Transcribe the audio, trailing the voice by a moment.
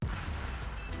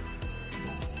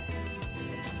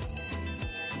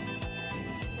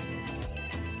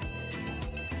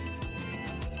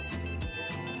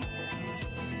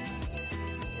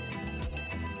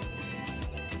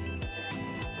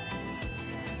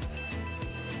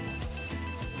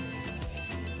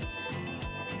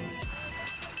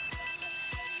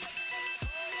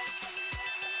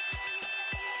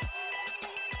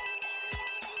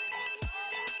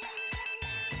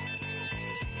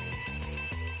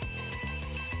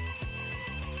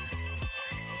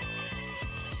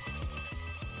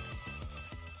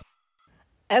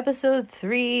Episode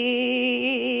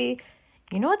 3.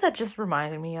 You know what that just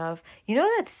reminded me of? You know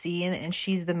that scene in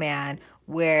She's the Man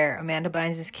where Amanda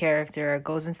Bynes' character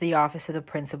goes into the office of the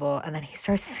principal and then he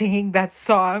starts singing that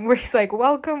song where he's like,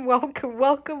 welcome, welcome,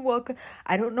 welcome, welcome.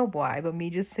 I don't know why, but me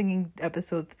just singing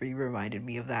episode 3 reminded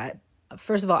me of that.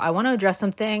 First of all, I want to address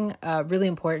something really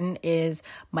important is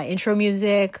my intro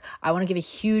music. I want to give a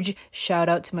huge shout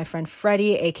out to my friend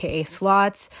Freddie, aka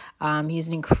Slots. He's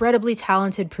an incredibly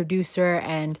talented producer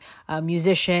and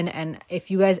musician. And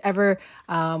if you guys ever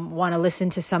want to listen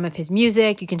to some of his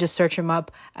music, you can just search him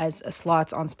up as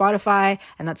Slots on Spotify.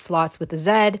 And that's Slots with a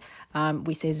Z.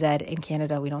 We say Z in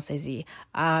Canada. We don't say Z.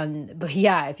 But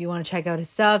yeah, if you want to check out his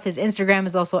stuff, his Instagram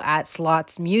is also at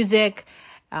Slots Music.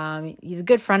 He's a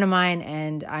good friend of mine,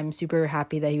 and I'm super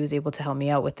happy that he was able to help me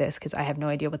out with this because I have no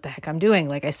idea what the heck I'm doing,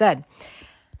 like I said.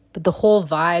 But the whole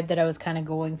vibe that I was kind of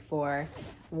going for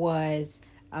was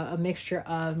a mixture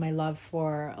of my love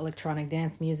for electronic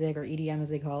dance music, or EDM as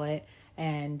they call it,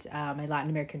 and my Latin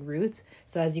American roots.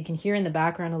 So as you can hear in the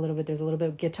background a little bit, there's a little bit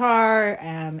of guitar.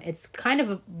 It's kind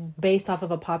of based off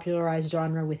of a popularized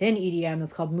genre within EDM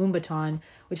that's called Moombahton,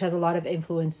 which has a lot of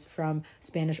influence from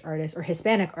Spanish artists or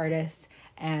Hispanic artists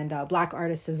and Black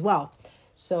artists as well.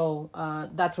 So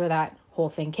that's where that whole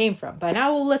thing came from. But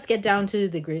now let's get down to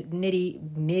the nitty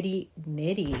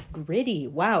gritty.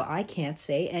 Wow, I can't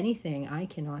say anything. I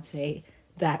cannot say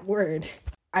that word.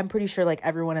 I'm pretty sure like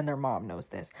everyone and their mom knows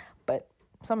this, but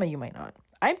some of you might not.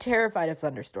 I'm terrified of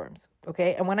thunderstorms,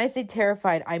 okay? And when I say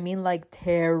terrified, I mean like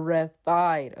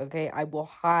terrified, okay? I will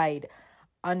hide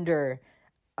under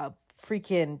a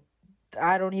freaking,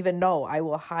 I don't even know. I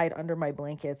will hide under my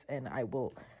blankets and I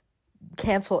will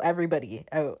cancel everybody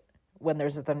out when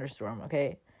there's a thunderstorm,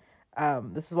 okay?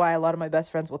 This is why a lot of my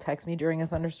best friends will text me during a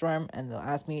thunderstorm and they'll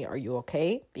ask me, are you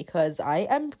okay? Because I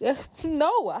am,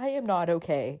 no, I am not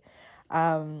okay.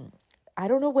 I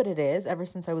don't know what it is. Ever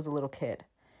since I was a little kid,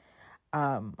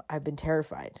 I've been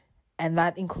terrified. And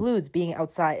that includes being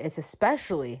outside. It's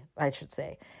especially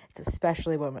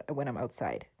when I'm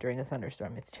outside during a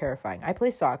thunderstorm. It's terrifying. I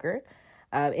play soccer,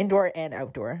 indoor and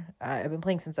outdoor. I've been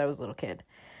playing since I was a little kid.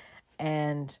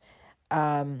 And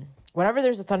whenever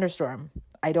there's a thunderstorm,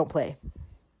 I don't play.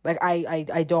 Like,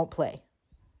 I don't play.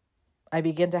 I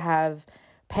begin to have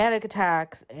panic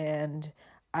attacks and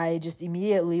I just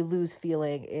immediately lose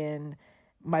feeling in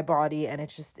my body, and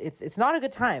it's not a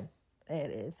good time.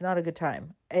 It's not a good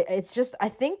time. It's just, I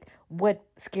think what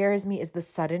scares me is the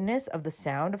suddenness of the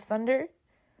sound of thunder.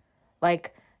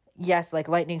 Like, yes, like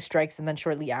lightning strikes and then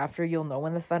shortly after you'll know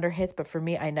when the thunder hits, but for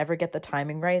me, I never get the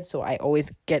timing right, so I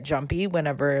always get jumpy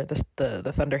whenever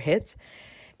the thunder hits.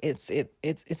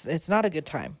 It's not a good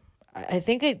time. I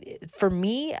think for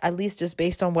me, at least just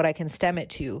based on what I can stem it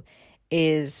to,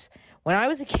 is when I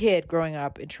was a kid growing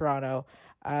up in Toronto,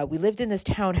 we lived in this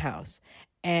townhouse,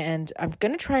 and I'm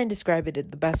going to try and describe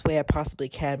it the best way I possibly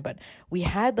can, but we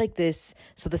had like this,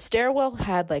 so the stairwell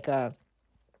had like a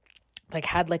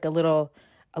little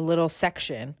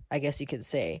section, I guess you could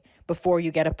say, before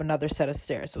you get up another set of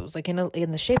stairs. So it was like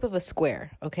in the shape of a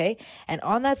square, okay? And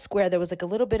on that square, there was like a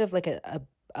little bit of like a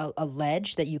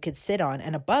ledge that you could sit on,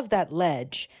 and above that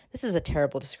ledge, this is a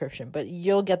terrible description, but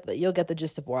you'll get the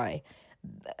gist of why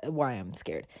I'm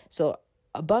scared. So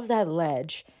above that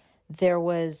ledge, there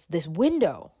was this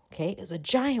window, okay? It was a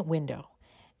giant window.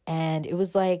 And it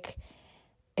was like,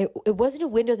 it wasn't a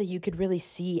window that you could really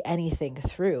see anything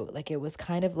through. Like, it was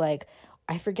kind of like,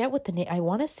 I forget what the name, I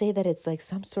want to say that it's like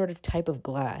some sort of type of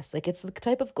glass. Like, it's the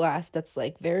type of glass that's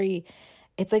like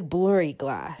it's like blurry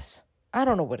glass. I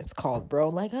don't know what it's called, bro.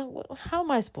 Like, how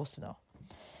am I supposed to know?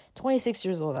 26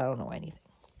 years old, I don't know anything.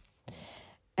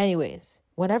 Anyways,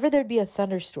 whenever there'd be a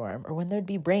thunderstorm or when there'd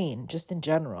be rain, just in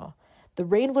general, the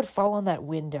rain would fall on that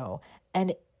window.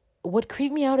 And what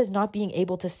creeped me out is not being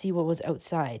able to see what was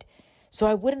outside. So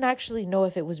I wouldn't actually know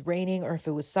if it was raining or if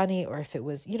it was sunny or if it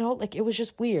was, like it was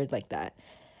just weird like that.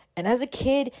 And as a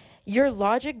kid, your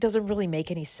logic doesn't really make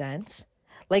any sense.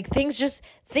 Like things just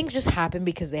happen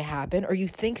because they happen, or you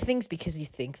think things because you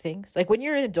think things. Like when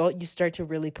you're an adult, you start to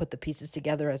really put the pieces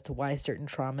together as to why certain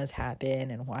traumas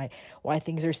happen and why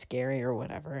things are scary or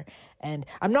whatever. And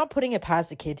I'm not putting it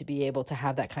past a kid to be able to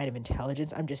have that kind of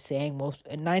intelligence. I'm just saying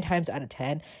 9 times out of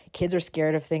 10, kids are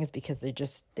scared of things because they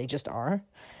just are.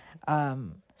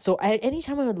 So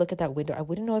anytime I would look at that window, I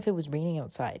wouldn't know if it was raining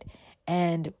outside.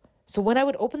 And so when I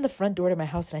would open the front door to my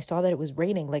house and I saw that it was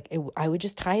raining, I would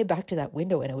just tie it back to that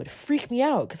window and it would freak me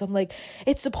out because I'm like,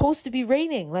 it's supposed to be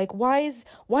raining. Like, why is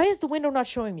the window not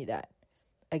showing me that?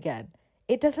 Again,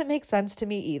 it doesn't make sense to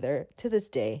me either to this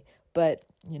day, but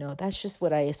that's just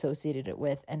what I associated it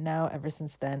with. And now ever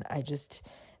since then,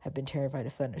 have been terrified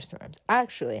of thunderstorms.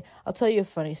 Actually, I'll tell you a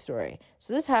funny story.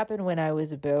 So this happened when I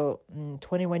was about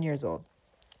 21 years old.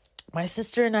 My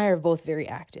sister and I are both very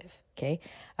active. Okay.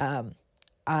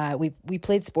 We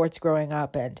played sports growing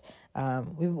up, and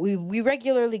we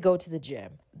regularly go to the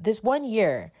gym. This one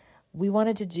year, we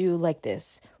wanted to do like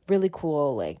this really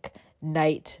cool like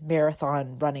night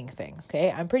marathon running thing.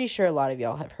 Okay, I'm pretty sure a lot of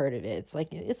y'all have heard of it.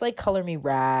 It's like Color Me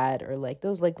Rad, or like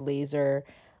those laser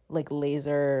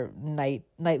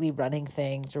nightly running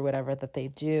things or whatever that they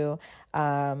do.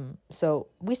 So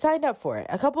we signed up for it.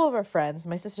 A couple of our friends,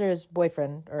 my sister's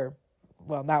boyfriend, or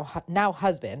well, now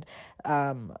husband,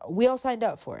 we all signed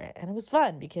up for it, and it was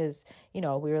fun because, we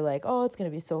were like, oh, it's gonna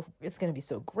be so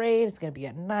great. It's gonna be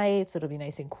at night, so it'll be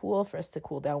nice and cool for us to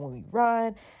cool down when we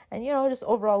run, and just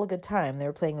overall a good time. They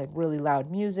were playing like really loud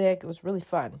music. It was really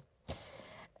fun,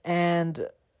 and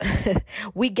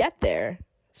we get there.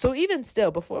 So even still,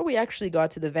 before we actually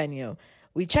got to the venue,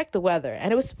 we checked the weather,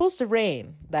 and it was supposed to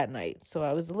rain that night. So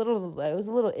I was a little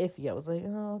iffy. I was like,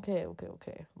 oh,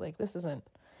 okay. Like, this isn't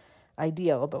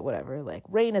ideal, but whatever. Like,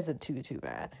 rain isn't too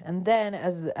bad. And then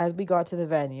as we got to the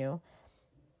venue,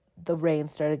 the rain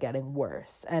started getting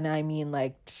worse. And I mean,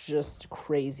 like, just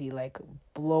crazy, like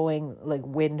blowing, like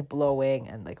wind blowing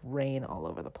and like rain all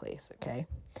over the place. Okay.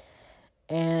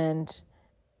 And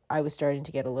I was starting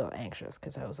to get a little anxious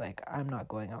because I was like, I'm not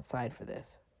going outside for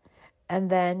this. And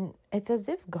then it's as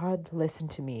if God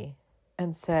listened to me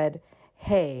and said,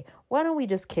 hey, why don't we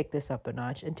just kick this up a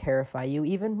notch and terrify you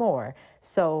even more?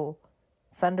 So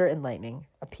thunder and lightning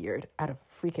appeared out of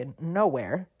freaking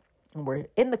nowhere. And we're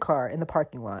in the car, in the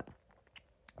parking lot.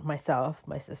 Myself,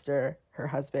 my sister, her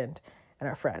husband, and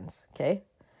our friends, okay?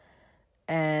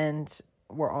 And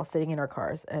we're all sitting in our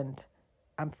cars, and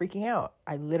I'm freaking out.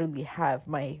 I literally have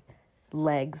my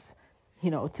legs,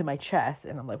 to my chest,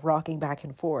 and I'm like rocking back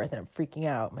and forth, and I'm freaking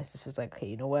out. My sister's like, okay,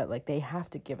 you know what? Like, they have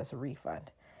to give us a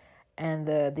refund. And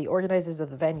the organizers of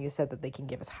the venue said that they can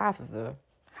give us half of the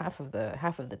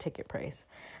ticket price.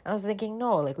 And I was thinking,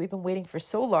 no, like, we've been waiting for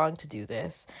so long to do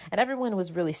this, and everyone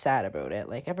was really sad about it.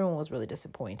 Like, everyone was really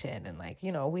disappointed, and like,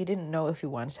 we didn't know if we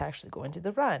wanted to actually go into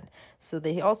the run. So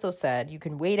they also said you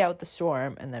can wait out the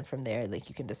storm, and then from there, like,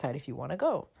 you can decide if you want to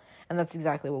go. And that's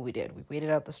exactly what we did. We waited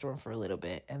out the storm for a little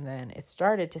bit, and then it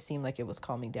started to seem like it was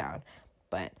calming down.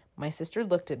 But my sister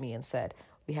looked at me and said,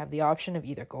 we have the option of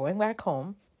either going back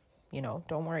home,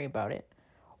 don't worry about it,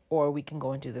 or we can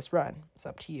go and do this run. It's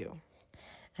up to you.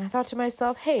 And I thought to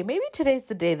myself, hey, maybe today's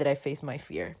the day that I face my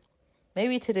fear.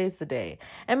 Maybe today's the day.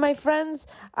 And my friends,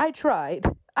 I tried.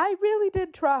 I really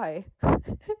did try.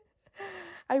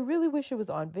 I really wish it was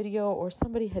on video, or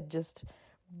somebody had just,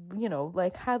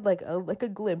 had like a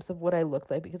glimpse of what I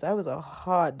looked like, because I was a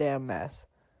hot damn mess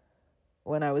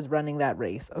when I was running that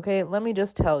race. Okay, let me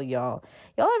just tell y'all.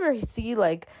 Y'all ever see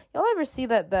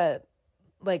that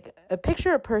like a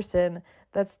picture a person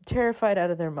that's terrified out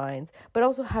of their minds, but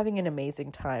also having an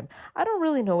amazing time? I don't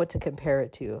really know what to compare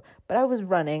it to, but I was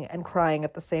running and crying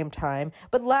at the same time,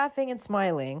 but laughing and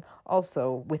smiling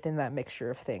also within that mixture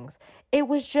of things. It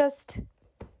was just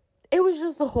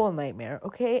a whole nightmare,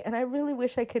 okay? And I really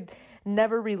wish I could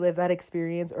never relive that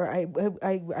experience, or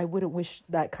I wouldn't wish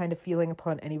that kind of feeling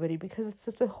upon anybody, because it's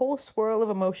just a whole swirl of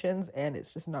emotions, and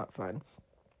it's just not fun.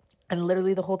 And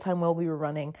literally the whole time while we were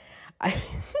running,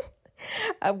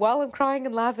 while I'm crying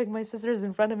and laughing, my sister's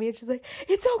in front of me, and she's like,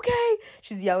 it's okay.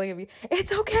 She's yelling at me,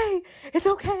 it's okay. It's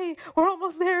okay. We're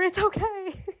almost there. It's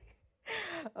okay.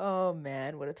 Oh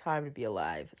man, what a time to be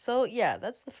alive. So yeah,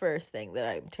 that's the first thing that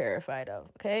I'm terrified of,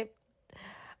 okay?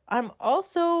 I'm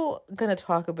also going to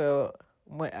talk about,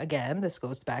 again, this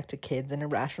goes back to kids and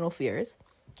irrational fears,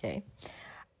 okay?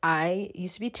 I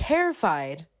used to be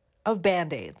terrified of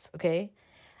Band-Aids, okay?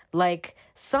 Like,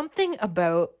 something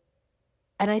about,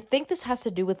 and I think this has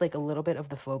to do with like a little bit of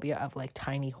the phobia of like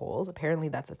tiny holes. Apparently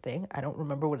that's a thing. I don't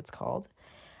remember what it's called,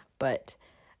 but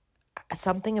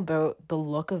something about the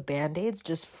look of Band-Aids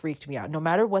just freaked me out. No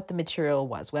matter what the material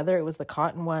was, whether it was the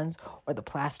cotton ones or the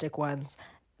plastic ones,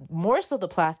 more so the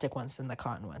plastic ones than the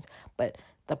cotton ones, but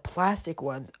the plastic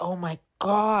ones, oh my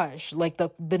gosh, like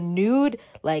the nude,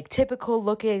 like typical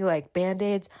looking like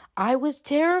Band-Aids, I was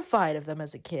terrified of them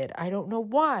as a kid. I don't know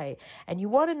why. And you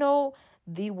want to know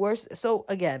the worst? So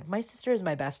again, my sister is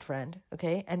my best friend,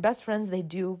 okay? And best friends, they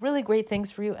do really great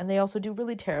things for you, and they also do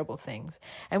really terrible things.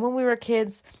 And when we were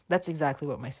kids, that's exactly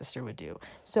what my sister would do.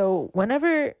 So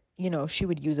whenever she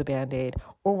would use a Band-Aid,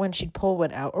 or when she'd pull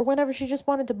one out, or whenever she just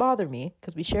wanted to bother me,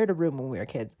 because we shared a room when we were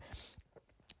kids,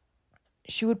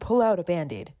 she would pull out a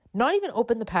Band-Aid, not even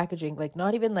open the packaging,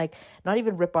 not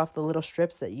even rip off the little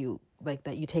strips that you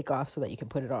take off so that you can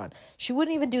put it on. She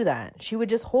wouldn't even do that. She would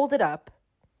just hold it up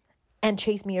and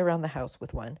chase me around the house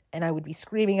with one. And I would be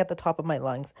screaming at the top of my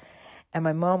lungs. And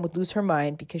my mom would lose her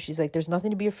mind because she's like, there's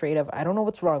nothing to be afraid of. I don't know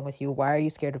what's wrong with you. Why are you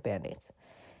scared of Band-Aids?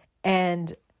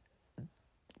 And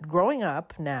growing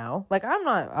up now, like I'm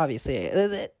not, obviously,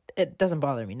 it doesn't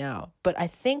bother me now. But I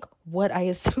think what I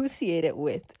associate it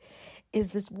with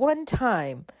is this one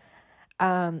time,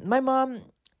 my mom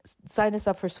signed us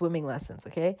up for swimming lessons,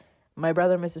 okay? My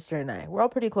brother, my sister, and I, we're all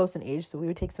pretty close in age, so we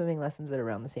would take swimming lessons at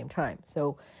around the same time.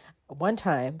 So one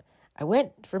time, I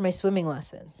went for my swimming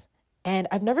lessons, and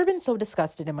I've never been so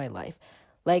disgusted in my life.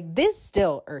 Like, this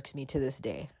still irks me to this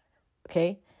day,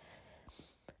 okay?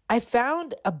 I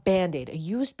found a Band-Aid, a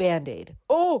used Band-Aid.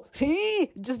 Oh,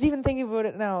 just even thinking about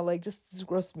it now, like, just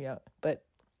grosses me out. But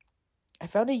I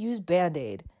found a used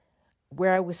Band-Aid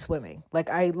where I was swimming. Like,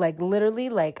 I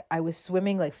was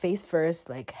swimming, like, face first,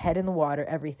 like, head in the water,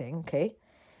 everything, okay?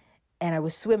 And I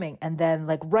was swimming, and then,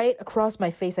 like, right across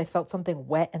my face, I felt something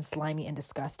wet and slimy and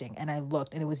disgusting. And I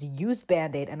looked, and it was a used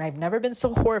Band-Aid, and I've never been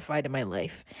so horrified in my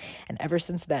life. And ever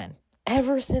since then,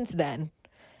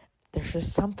 there's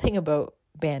just something about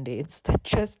Band-Aids that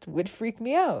just would freak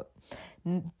me out.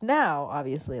 Now,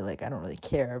 obviously, like, I don't really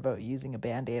care about using a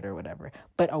Band-Aid or whatever,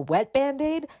 but a wet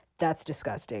Band-Aid, that's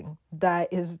disgusting.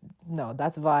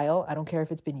 That's vile. I don't care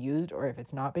if it's been used or if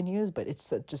it's not been used, but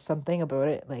it's just something about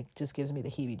it, like, just gives me the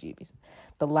heebie-jeebies.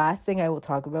 The last thing I will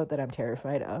talk about that I'm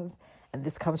terrified of, and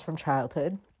this comes from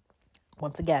childhood.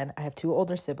 Once again, I have 2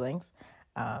 older siblings,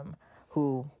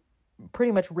 who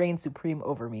pretty much reigned supreme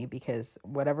over me because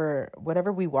whatever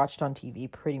we watched on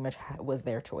TV pretty much was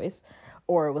their choice,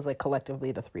 or it was like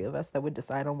collectively the 3 of us that would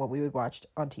decide on what we would watch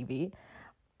on TV.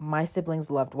 My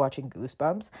siblings loved watching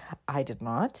Goosebumps. I did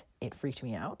not. It freaked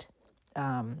me out.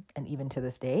 And even to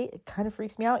this day, it kind of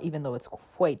freaks me out, even though it's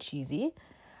quite cheesy.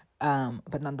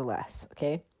 But nonetheless,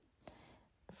 okay?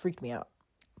 Freaked me out.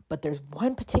 But there's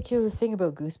one particular thing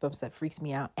about Goosebumps that freaks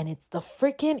me out, and it's the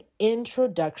freaking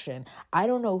introduction. I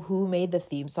don't know who made the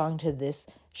theme song to this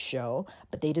show,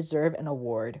 but they deserve an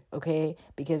award, okay?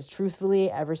 Because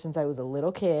truthfully, ever since I was a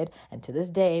little kid, and to this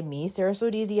day, me, Sarah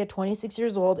Sodisi, at 26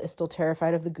 years old, is still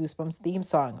terrified of the Goosebumps theme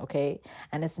song, okay?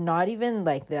 And it's not even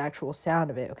like the actual sound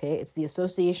of it, okay? It's the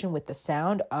association with the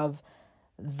sound of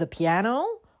the piano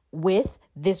with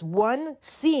this one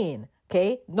scene.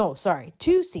 Okay, no, sorry,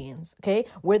 2 scenes, okay,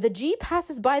 where the G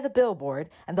passes by the billboard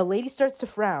and the lady starts to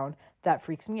frown. That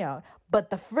freaks me out. But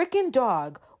the freaking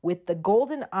dog with the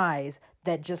golden eyes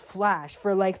that just flash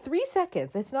for like 3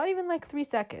 seconds, it's not even like 3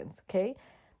 seconds, okay,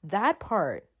 that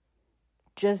part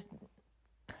just,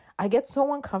 I get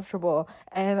so uncomfortable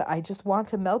and I just want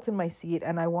to melt in my seat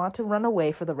and I want to run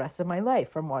away for the rest of my life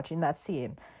from watching that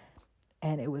scene.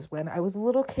 And it was when I was a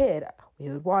little kid, we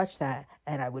would watch that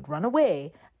and I would run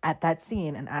away at that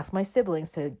scene and ask my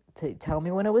siblings to tell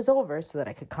me when it was over so that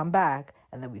I could come back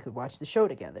and then we could watch the show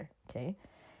together, okay?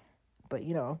 But,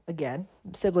 you know, again,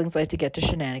 siblings like to get to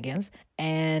shenanigans.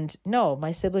 And no, my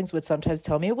siblings would sometimes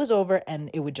tell me it was over and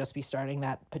it would just be starting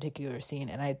that particular scene.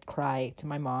 And I'd cry to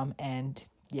my mom and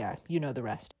yeah, you know the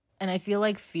rest. And I feel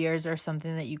like fears are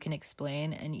something that you can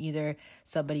explain and either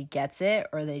somebody gets it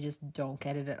or they just don't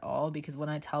get it at all. Because when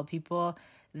I tell people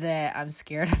that I'm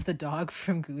scared of the dog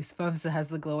from Goosebumps that has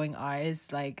the glowing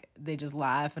eyes, like they just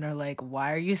laugh and are like,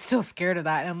 why are you still scared of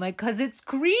that? And I'm like, because it's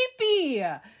creepy.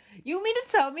 You mean to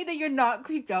tell me that you're not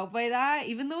creeped out by that?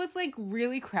 Even though it's like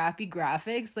really crappy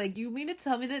graphics, like you mean to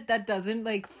tell me that that doesn't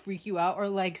like freak you out or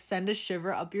like send a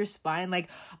shiver up your spine? Like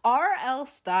R.L.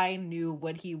 Stine knew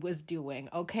what he was doing,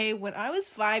 okay? When I was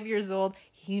 5 years old,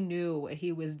 he knew what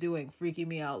he was doing, freaking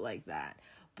me out like that.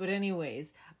 But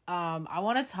anyways, I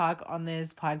want to talk on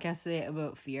this podcast today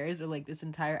about fears, or like this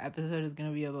entire episode is going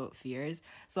to be about fears.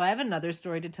 So I have another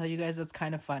story to tell you guys that's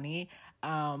kind of funny.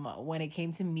 When it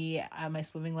came to me at my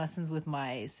swimming lessons with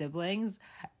my siblings,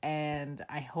 and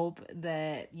I hope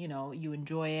that, you know, you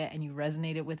enjoy it and you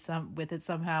resonated with it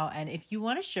somehow. And if you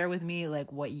want to share with me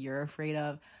like what you're afraid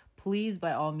of, please,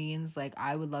 by all means, like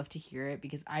I would love to hear it,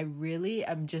 because I really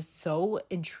am just so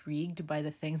intrigued by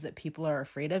the things that people are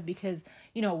afraid of, because,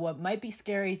 you know, what might be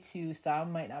scary to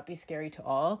some might not be scary to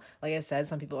all. Like I said,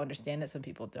 some people understand it, some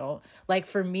people don't. Like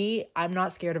for me, I'm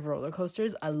not scared of roller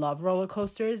coasters. I love roller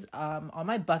coasters. On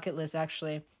my bucket list,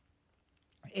 actually,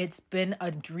 it's been a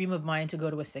dream of mine to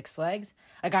go to a Six Flags.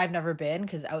 Like I've never been,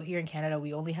 because out here in Canada,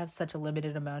 we only have such a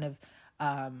limited amount of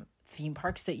theme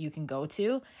parks that you can go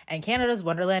to, and Canada's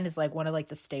Wonderland is like one of like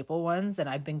the staple ones, and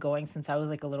I've been going since I was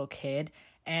like a little kid,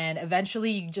 and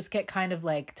eventually you just get kind of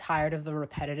like tired of the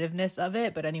repetitiveness of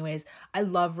it. But anyways, I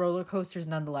love roller coasters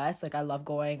nonetheless. Like I love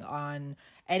going on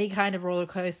any kind of roller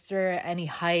coaster, any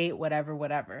height,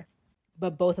 whatever.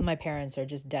 But both of my parents are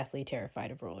just deathly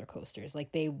terrified of roller coasters.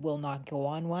 Like, they will not go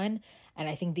on one. And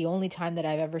I think the only time that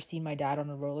I've ever seen my dad on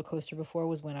a roller coaster before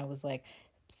was when I was like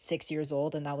 6 years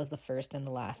old, and that was the first and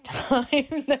the last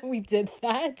time that we did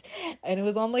that. And it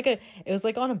was on like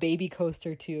on a baby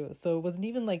coaster too. So it wasn't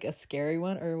even like a scary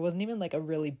one, or it wasn't even like a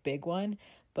really big one.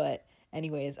 But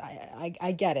anyways,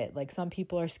 I get it. Like, some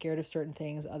people are scared of certain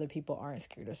things, other people aren't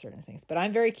scared of certain things. But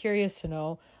I'm very curious to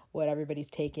know what everybody's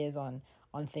take is on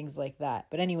things like that.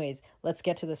 But anyways, let's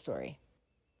get to the story.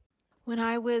 When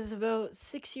I was about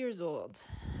 6 years old,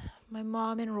 my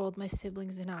mom enrolled my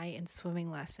siblings and I in swimming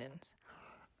lessons.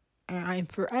 And I'm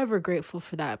forever grateful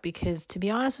for that, because to be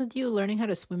honest with you, learning how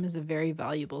to swim is a very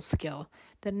valuable skill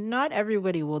that not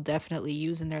everybody will definitely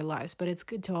use in their lives, but it's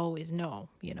good to always know,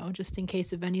 just in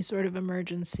case of any sort of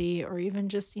emergency, or even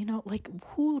just, like,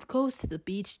 who goes to the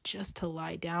beach just to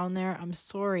lie down there? I'm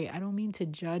sorry, I don't mean to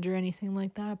judge or anything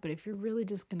like that, but if you're really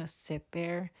just gonna sit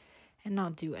there and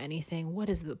not do anything, what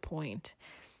is the point?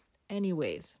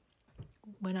 Anyways,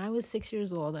 when I was 6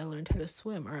 years old, I learned how to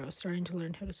swim, or I was starting to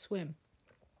learn how to swim.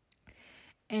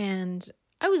 And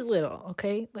I was little,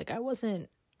 okay? Like, I wasn't,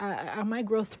 my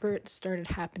growth spurt started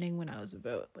happening when I was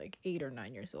about like 8 or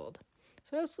 9 years old.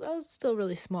 So I was still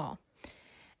really small.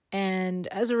 And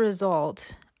as a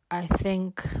result, I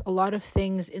think a lot of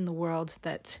things in the world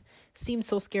that seemed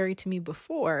so scary to me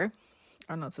before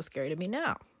are not so scary to me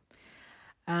now.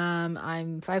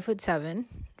 I'm 5'7",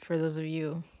 for those of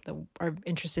you that are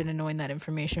interested in knowing that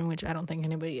information, which I don't think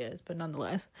anybody is, but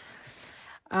nonetheless.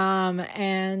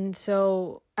 And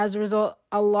so as a result,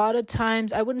 a lot of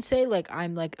times, I wouldn't say like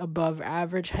I'm like above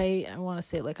average height. I want to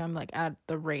say like I'm like at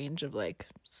the range of like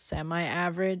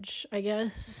semi-average, I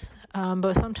guess.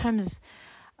 But sometimes,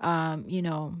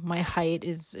 my height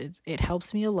it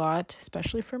helps me a lot,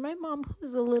 especially for my mom,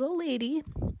 who's a little lady,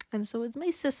 and so is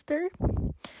my sister.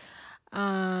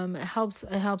 It helps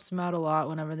them out a lot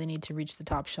whenever they need to reach the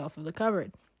top shelf of the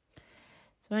cupboard.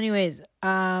 So anyways,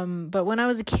 but when I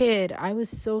was a kid, I was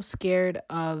so scared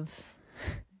of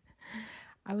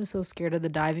the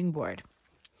diving board.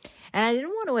 And I didn't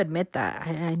want to admit that.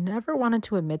 I never wanted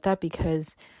to admit that,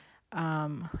 because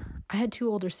I had 2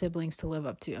 older siblings to live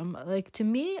up to. Like, to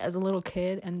me as a little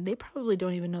kid, and they probably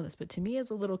don't even know this, but to me as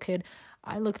a little kid,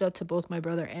 I looked up to both my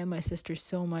brother and my sister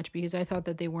so much, because I thought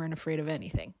that they weren't afraid of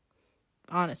anything.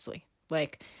 Honestly,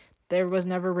 like, there was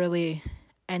never really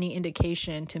any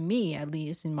indication, to me at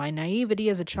least, in my naivety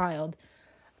as a child,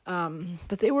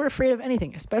 that they were afraid of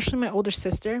anything, especially my older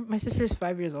sister. My sister is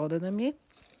 5 years older than me,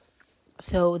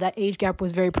 so that age gap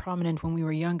was very prominent when we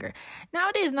were younger.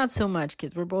 Nowadays, not so much,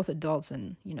 because we're both adults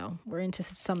and, we're into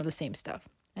some of the same stuff.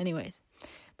 Anyways,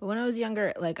 but when I was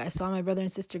younger, like, I saw my brother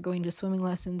and sister going to swimming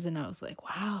lessons, and I was like,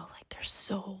 wow, like, they're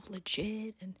so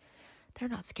legit, and they're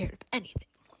not scared of anything.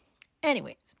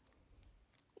 Anyways,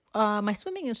 my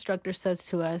swimming instructor says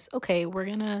to us, okay, we're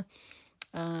gonna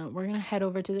head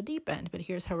over to the deep end, but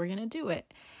here's how we're gonna do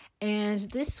it. And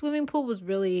this swimming pool was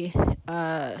really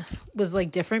was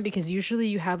like different, because usually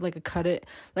you have like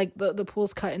the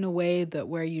pool's cut in a way that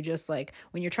where you just, like,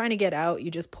 when you're trying to get out,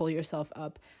 you just pull yourself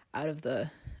up out of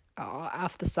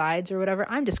off the sides or whatever.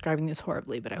 I'm describing this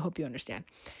horribly, but I hope you understand.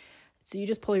 So you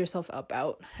just pull yourself up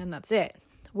out, and that's it.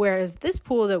 Whereas this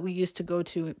pool that we used to go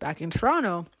to back in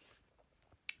Toronto,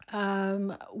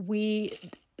 the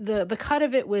cut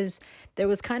of it was, there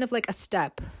was kind of like a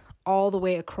step all the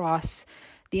way across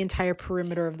the entire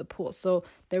perimeter of the pool. So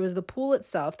there was the pool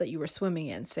itself that you were swimming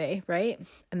in, say, right?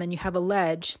 And then you have a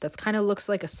ledge that's kind of looks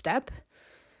like a step.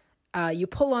 You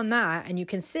pull on that and you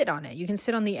can sit on it. You can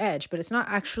sit on the edge, but it's not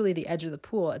actually the edge of the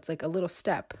pool. It's like a little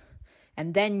step.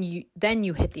 And then you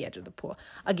hit the edge of the pool.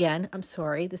 Again, I'm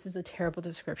sorry, this is a terrible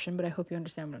description, but I hope you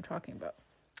understand what I'm talking about.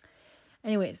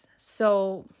 Anyways,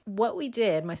 so what we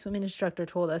did, my swimming instructor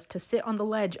told us to sit on the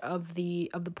ledge of the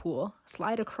pool,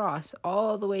 slide across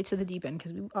all the way to the deep end,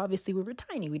 because we were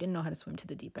tiny. We didn't know how to swim to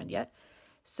the deep end yet.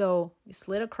 So we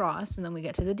slid across, and then we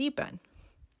get to the deep end.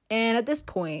 And at this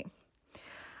point,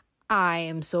 I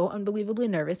am so unbelievably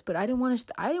nervous, but I didn't want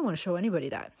to show anybody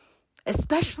that.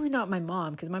 Especially not my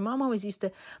mom, because my mom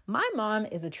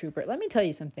is a trooper. Let me tell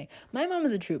you something. My mom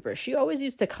is a trooper. She always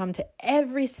used to come to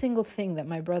every single thing that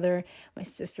my brother, my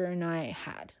sister, and I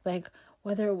had. Like,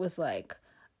 whether it was like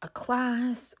a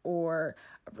class or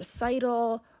a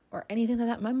recital or anything like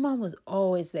that, my mom was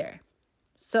always there.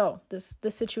 So this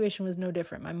situation was no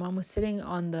different. My mom was sitting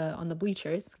on the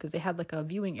bleachers, because they had like a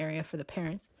viewing area for the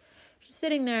parents. She's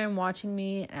sitting there and watching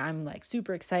me, and I'm like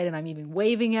super excited. I'm even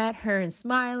waving at her and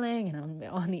smiling, and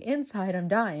on the inside I'm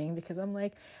dying, because I'm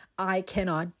like, I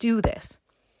cannot do this.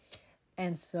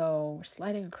 And so we're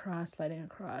sliding across.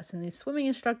 And the swimming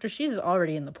instructor, she's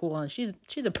already in the pool and she's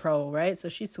a pro, right? So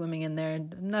she's swimming in there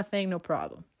and nothing, no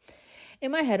problem.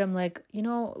 In my head, I'm like,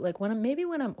 like when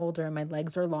I'm older and my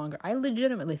legs are longer, I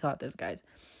legitimately thought this, guys.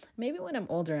 Maybe when I'm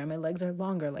older and my legs are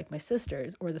longer, like my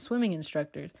sisters or the swimming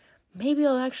instructors, maybe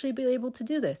I'll actually be able to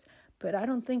do this. But I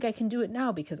don't think I can do it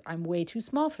now because I'm way too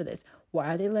small for this.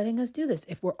 Why are they letting us do this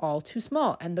if we're all too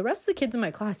small? And the rest of the kids in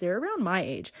my class, they're around my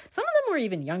age. Some of them were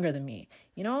even younger than me,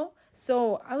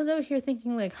 So I was out here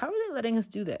thinking, like, how are they letting us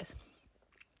do this?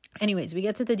 Anyways, we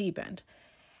get to the deep end.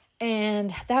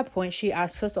 And at that point, she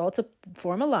asks us all to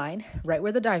form a line right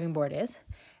where the diving board is.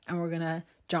 And we're going to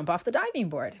jump off the diving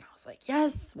board. And I was like,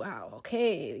 yes, wow,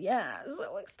 okay, yeah,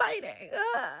 so exciting.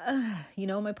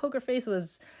 My poker face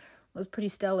was pretty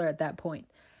stellar at that point.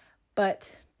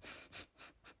 But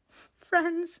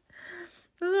friends,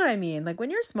 this is what I mean. Like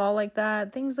when you're small like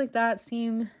that, things like that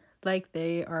seem like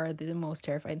they are the most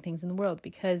terrifying things in the world,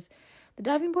 because the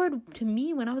diving board, to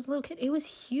me, when I was a little kid, it was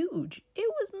huge. It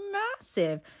was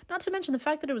massive. Not to mention the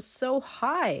fact that it was so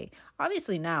high.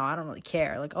 Obviously now I don't really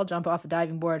care. Like I'll jump off a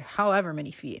diving board however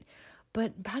many feet.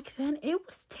 But back then it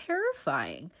was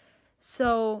terrifying.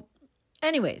 So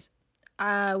anyways,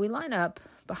 we line up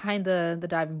behind the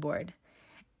diving board.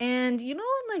 And in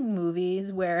like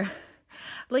movies where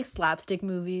like slapstick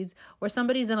movies where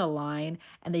somebody's in a line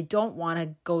and they don't want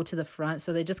to go to the front,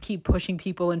 so they just keep pushing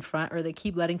people in front, or they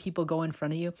keep letting people go in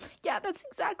front of you. Yeah, that's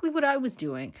exactly what I was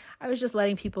doing. I was just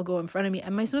letting people go in front of me,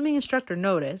 and my swimming instructor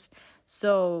noticed.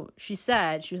 So she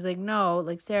was like, no,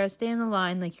 like, Sarah, stay in the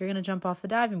line, like you're gonna jump off the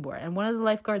diving board. And one of the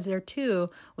lifeguards there too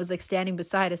was like standing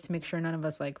beside us to make sure none of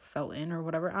us like fell in or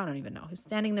whatever. I don't even know. He was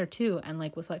standing there too and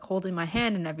like was like holding my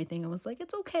hand and everything and was like,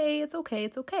 it's okay.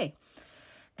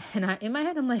 And in my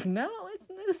head, I'm like, no,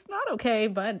 it's not okay,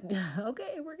 but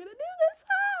okay, we're gonna do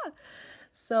this.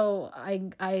 So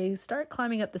I start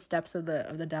climbing up the steps of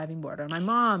the diving board, and my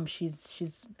mom,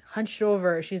 she's hunched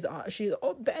over, she's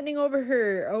bending over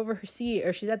her seat,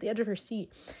 or she's at the edge of her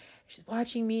seat. She's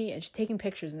watching me and she's taking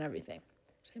pictures and everything.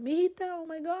 She's like, Mijita, oh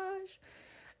my gosh,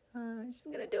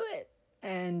 she's gonna do it.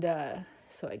 And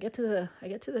so I get to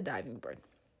the diving board.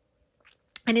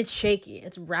 And it's shaky,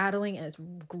 it's rattling, and it's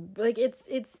like it's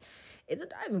a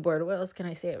diving board. What else can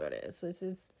I say about it?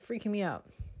 It's freaking me out.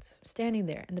 So I'm standing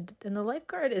there, and the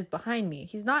lifeguard is behind me.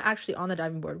 He's not actually on the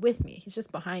diving board with me. He's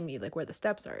just behind me, like where the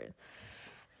steps are.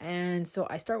 And so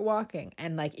I start walking,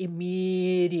 and like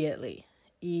immediately,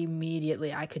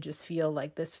 I could just feel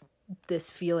like this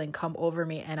feeling come over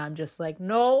me, and I'm just like,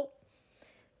 no.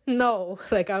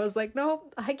 Like I was like, no,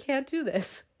 I can't do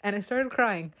this. And I started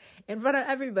crying in front of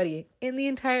everybody in the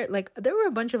entire, like, there were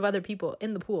a bunch of other people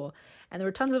in the pool and there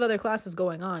were tons of other classes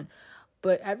going on,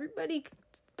 but everybody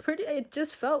it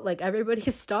just felt like everybody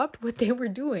stopped what they were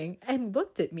doing and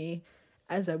looked at me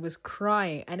as I was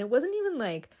crying. And it wasn't even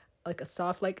like a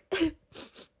soft, like, it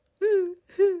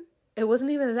wasn't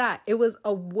even that. It was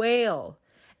a wail.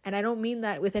 And I don't mean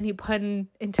that with any pun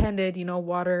intended,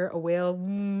 water, a whale,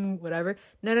 whatever.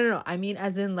 No. I mean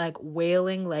as in like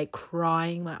wailing, like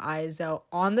crying my eyes out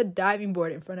on the diving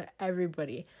board in front of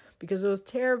everybody because I was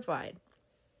terrified.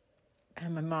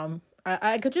 And my mom,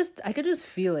 I could just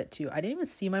feel it too. I didn't even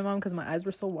see my mom because my eyes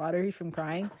were so watery from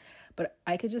crying. But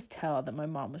I could just tell that my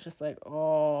mom was just like,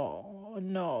 oh,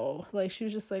 no. Like she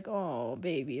was just like, oh,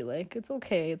 baby, like it's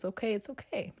okay.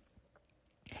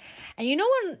 And you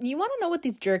want to know what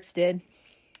these jerks did?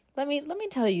 Let me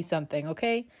tell you something,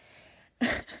 okay?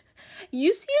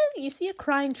 You see a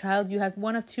crying child, you have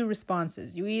one of two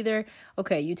responses. You either,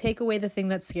 you take away the thing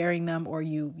that's scaring them, or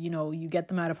you get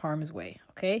them out of harm's way,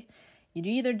 okay? You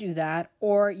either do that,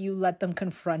 or you let them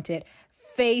confront it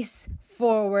face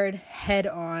forward, head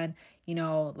on,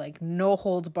 like no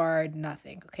holds barred,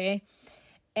 nothing, okay?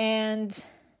 And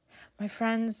my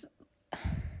friends,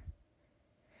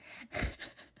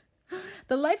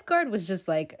 the lifeguard was just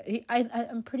like,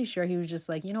 I'm pretty sure he was just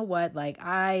like, you know what, like,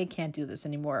 I can't do this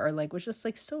anymore, or like was just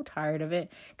like so tired of it,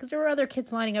 because there were other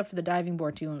kids lining up for the diving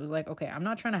board too, and was like, okay, I'm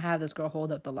not trying to have this girl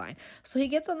hold up the line. So he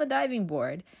gets on the diving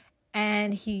board,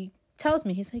 and he tells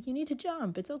me, he's like, you need to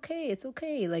jump, it's okay,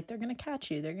 like, they're gonna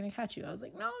catch you. I was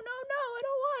like, no, I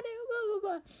don't want it, blah,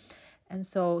 blah, blah. And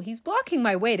so he's blocking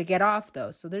my way to get off,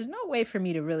 though. So there's no way for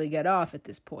me to really get off at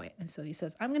this point. And so he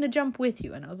says, I'm going to jump with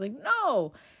you. And I was like,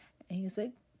 no. And he's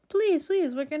like, please,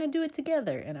 we're going to do it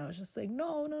together. And I was just like,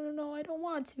 no, I don't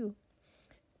want to.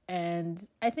 And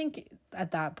I think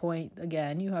at that point,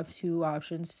 again, you have two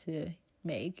options to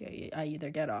make. I either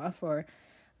get off or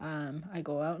I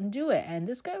go out and do it. And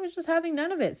this guy was just having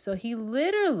none of it. So he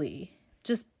literally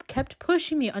just kept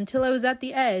pushing me until I was at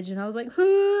the edge. And I was like,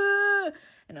 Hoo!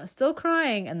 And I was still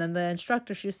crying. And then the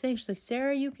instructor, she's like,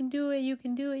 Sarah, you can do it. You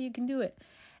can do it. You can do it.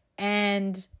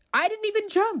 And I didn't even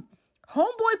jump.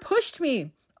 Homeboy pushed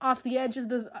me off the edge of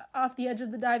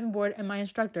the diving board, and my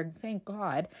instructor, thank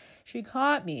God, she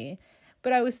caught me.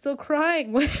 But I was still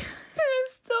crying. I was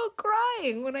still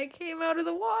crying when I came out of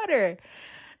the water.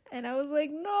 And I was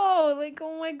like, no, like,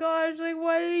 oh my gosh, like,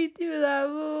 why did he do that?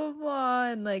 Blah, blah, blah.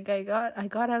 And like, I got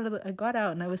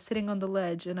out and I was sitting on the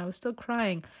ledge and I was still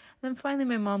crying. And then finally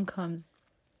my mom comes.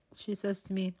 She says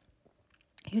to me,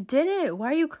 you did it. Why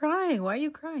are you crying? Why are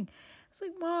you crying? It's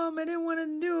like, Mom, I didn't want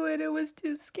to do it. It was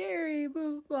too scary, blah,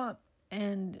 blah, blah.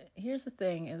 And here's the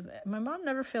thing is my mom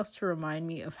never fails to remind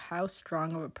me of how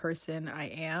strong of a person I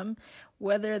am,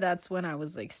 whether that's when I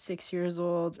was like 6 years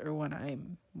old or when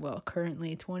I'm,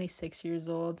 currently 26 years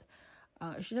old.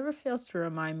 She never fails to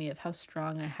remind me of how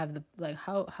strong I have,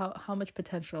 how much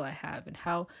potential I have, and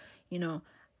how,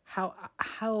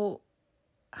 how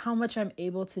much I'm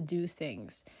able to do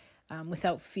things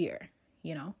without fear,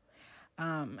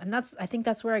 And I think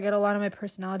that's where I get a lot of my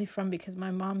personality from, because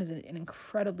my mom is an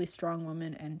incredibly strong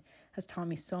woman and has taught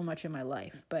me so much in my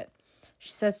life. But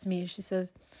she says to me, she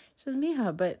says,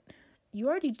 Mija, but you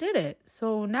already did it.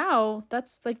 So now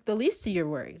that's like the least of your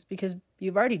worries, because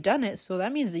you've already done it. So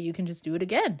that means that you can just do it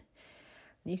again.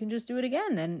 You can just do it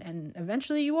again. And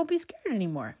eventually you won't be scared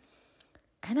anymore.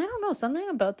 And I don't know, something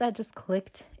about that just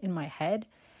clicked in my head.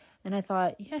 And I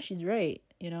thought, yeah, she's right.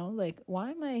 Like, why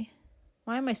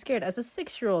am I scared? As a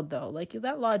 6-year-old, though, like,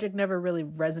 that logic never really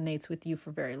resonates with you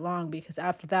for very long, because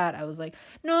after that, I was like,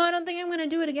 no, I don't think I'm going to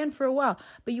do it again for a while.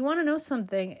 But you want to know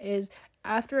something is,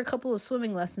 after a couple of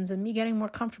swimming lessons and me getting more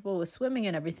comfortable with swimming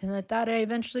and everything like that, I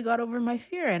eventually got over my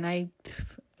fear. And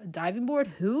diving board,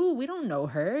 who? We don't know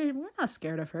her. We're not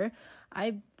scared of her.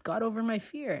 I got over my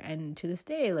fear. And to this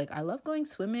day, like, I love going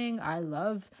swimming. I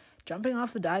love jumping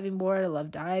off the diving board. I love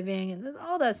diving and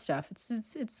all that stuff.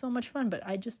 It's so much fun. But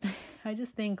I just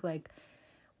think, like,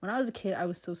 when I was a kid, I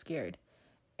was so scared.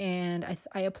 And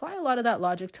I apply a lot of that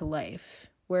logic to life,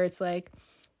 where it's like,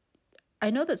 I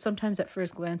know that sometimes at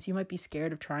first glance you might be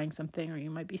scared of trying something, or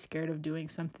you might be scared of doing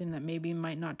something that maybe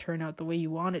might not turn out the way you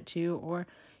want it to, or,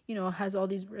 has all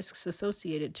these risks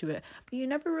associated to it. But you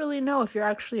never really know if you're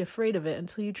actually afraid of it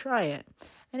until you try it.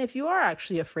 And if you are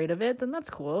actually afraid of it, then that's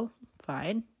cool.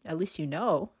 Fine. At least you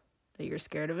know that you're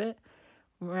scared of it,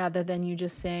 rather than you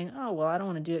just saying, oh, well, I don't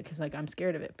want to do it because, like, I'm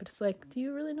scared of it. But it's like, do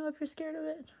you really know if you're scared of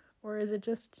it? Or is it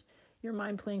just your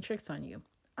mind playing tricks on you?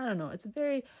 I don't know. It's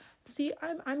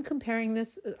I'm comparing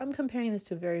this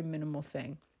to a very minimal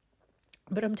thing.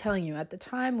 But I'm telling you, at the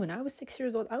time when I was 6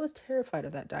 years old, I was terrified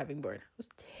of that diving board. I was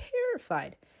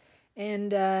terrified. And,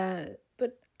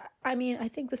 but I mean, I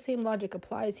think the same logic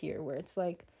applies here, where it's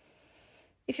like,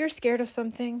 if you're scared of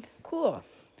something, cool.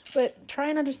 But try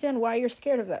and understand why you're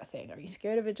scared of that thing. Are you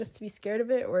scared of it just to be scared of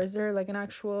it? Or is there like an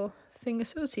actual thing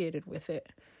associated with it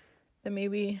that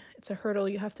maybe it's a hurdle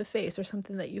you have to face, or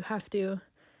something that you have to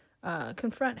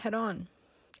confront head on?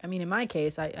 I mean, in my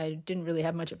case, I didn't really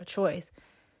have much of a choice,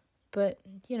 but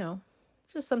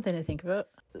just something to think about.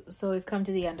 So we've come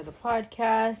to the end of the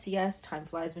podcast. Yes, time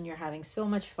flies when you're having so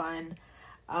much fun.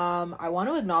 I want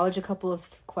to acknowledge a couple of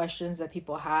questions that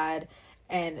people had,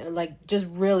 and like, just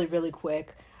really, really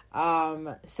quick.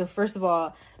 So first of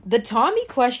all, the Tommy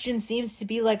question seems to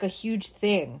be like a huge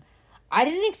thing. I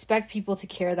didn't expect people to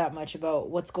care that much about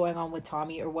what's going on with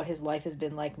Tommy, or what his life has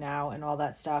been like now and all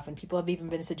that stuff. And people have even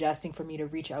been suggesting for me to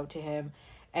reach out to him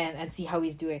and see how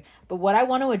he's doing. But what I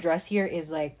want to address here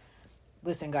is, like,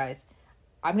 listen, guys,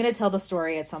 I'm going to tell the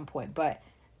story at some point, but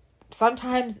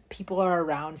sometimes people are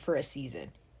around for a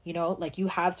season. Like, you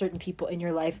have certain people in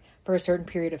your life for a certain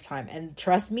period of time. And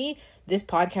trust me, this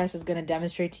podcast is going to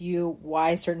demonstrate to you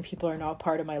why certain people are not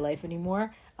part of my life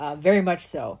anymore. Very much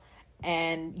so.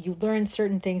 And you learn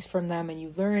certain things from them, and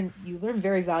you learn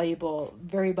very valuable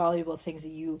things that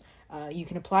you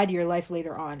can apply to your life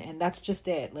later on. And that's just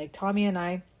it. Like, Tommy and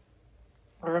I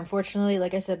are, unfortunately,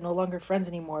 like I said, no longer friends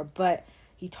anymore, but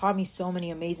he taught me so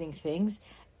many amazing things,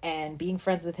 and being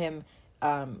friends with him,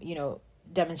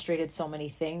 demonstrated so many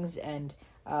things. And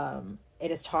it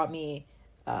has taught me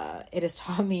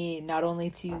not only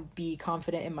to be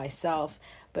confident in myself,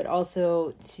 but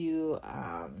also to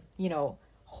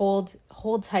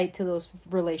hold tight to those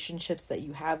relationships that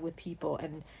you have with people,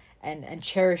 and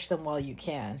cherish them while you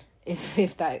can,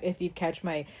 if you catch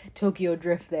my Tokyo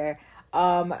drift there.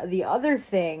 The other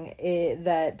thing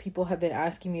that people have been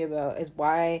asking me about is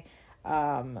why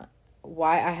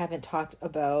why I haven't talked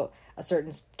about a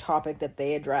certain topic that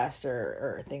they addressed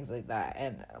or things like that.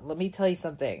 And let me tell you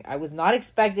something. I was not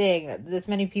expecting this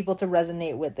many people to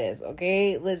resonate with this,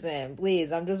 okay? Listen,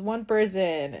 please, I'm just one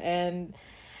person. And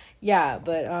yeah,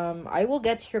 but I will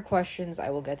get to your questions.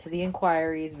 I will get to the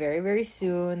inquiries very, very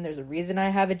soon. There's a reason I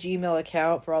have a Gmail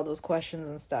account for all those questions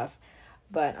and stuff.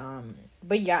 But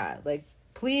yeah, like,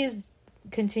 please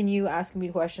continue asking me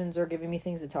questions or giving me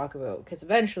things to talk about, because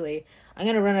eventually I'm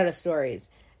gonna run out of stories,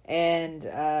 and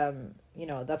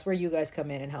that's where you guys come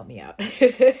in and help me out.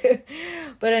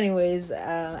 But anyways,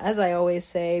 as I always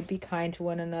say, be kind to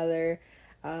one another.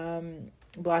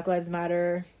 Black lives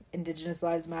matter, Indigenous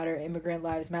lives matter, immigrant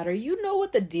lives matter. You know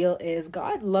what the deal is.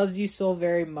 God loves you so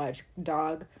very much,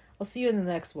 dog. I'll see you in the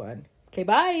next one. Okay,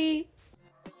 bye.